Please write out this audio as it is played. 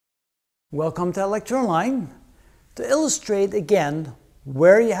Welcome to Lecture Online. To illustrate again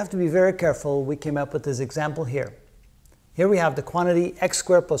where you have to be very careful, we came up with this example here. Here we have the quantity x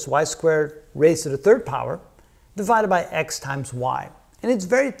squared plus y squared raised to the third power divided by x times y. And it's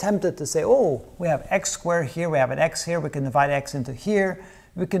very tempted to say, oh, we have x squared here, we have an x here, we can divide x into here,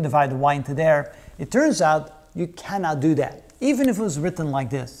 we can divide the y into there. It turns out you cannot do that, even if it was written like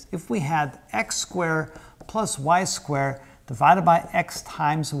this. If we had x squared plus y squared divided by x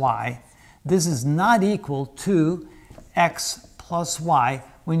times y, this is not equal to x plus y.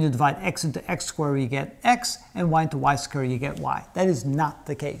 When you divide x into x squared, you get x, and y into y squared, you get y. That is not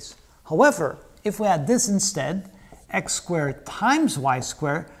the case. However, if we had this instead, x squared times y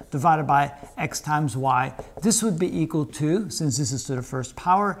squared divided by x times y, this would be equal to, since this is to the first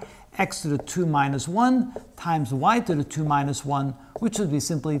power, x to the 2 minus 1 times y to the 2 minus 1, which would be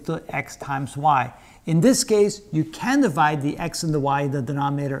simply to x times y. In this case, you can divide the x and the y in the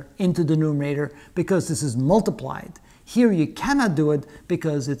denominator into the numerator because this is multiplied. Here you cannot do it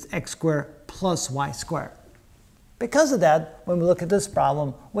because it's x squared plus y squared. Because of that, when we look at this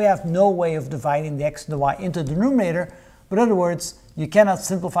problem, we have no way of dividing the x and the y into the numerator. But in other words, you cannot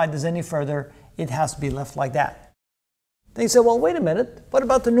simplify this any further. It has to be left like that. Then you say, well, wait a minute. What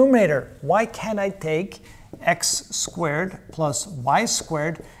about the numerator? Why can't I take x squared plus y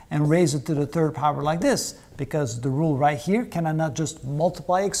squared and raise it to the third power like this? Because the rule right here, can I not just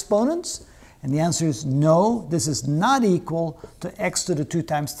multiply exponents? And the answer is no, this is not equal to x to the 2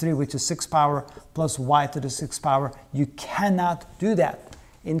 times 3, which is 6 power, plus y to the 6 power. You cannot do that.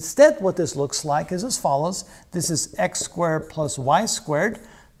 Instead, what this looks like is as follows. This is x squared plus y squared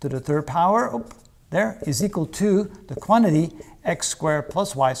to the third power, there, is equal to the quantity x squared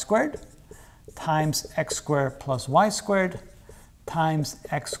plus y squared times x squared plus y squared times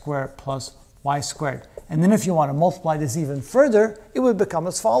x squared plus y squared. And then if you want to multiply this even further, it would become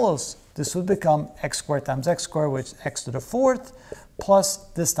as follows. This would become x squared times x squared, which is x to the fourth, plus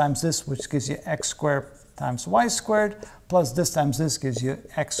this times this, which gives you x squared times y squared, plus this times this gives you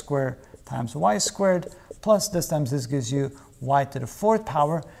x squared times y squared, plus this times this gives you y to the fourth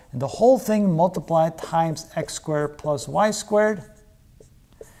power, and the whole thing multiplied times x squared plus y squared.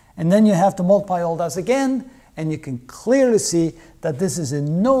 And then you have to multiply all that again, and you can clearly see that this is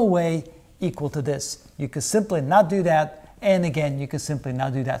in no way equal to this. You could simply not do that, and again, you could simply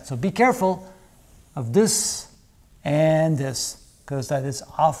not do that. So be careful of this and this, because that is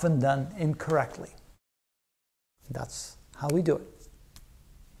often done incorrectly. That's how we do it.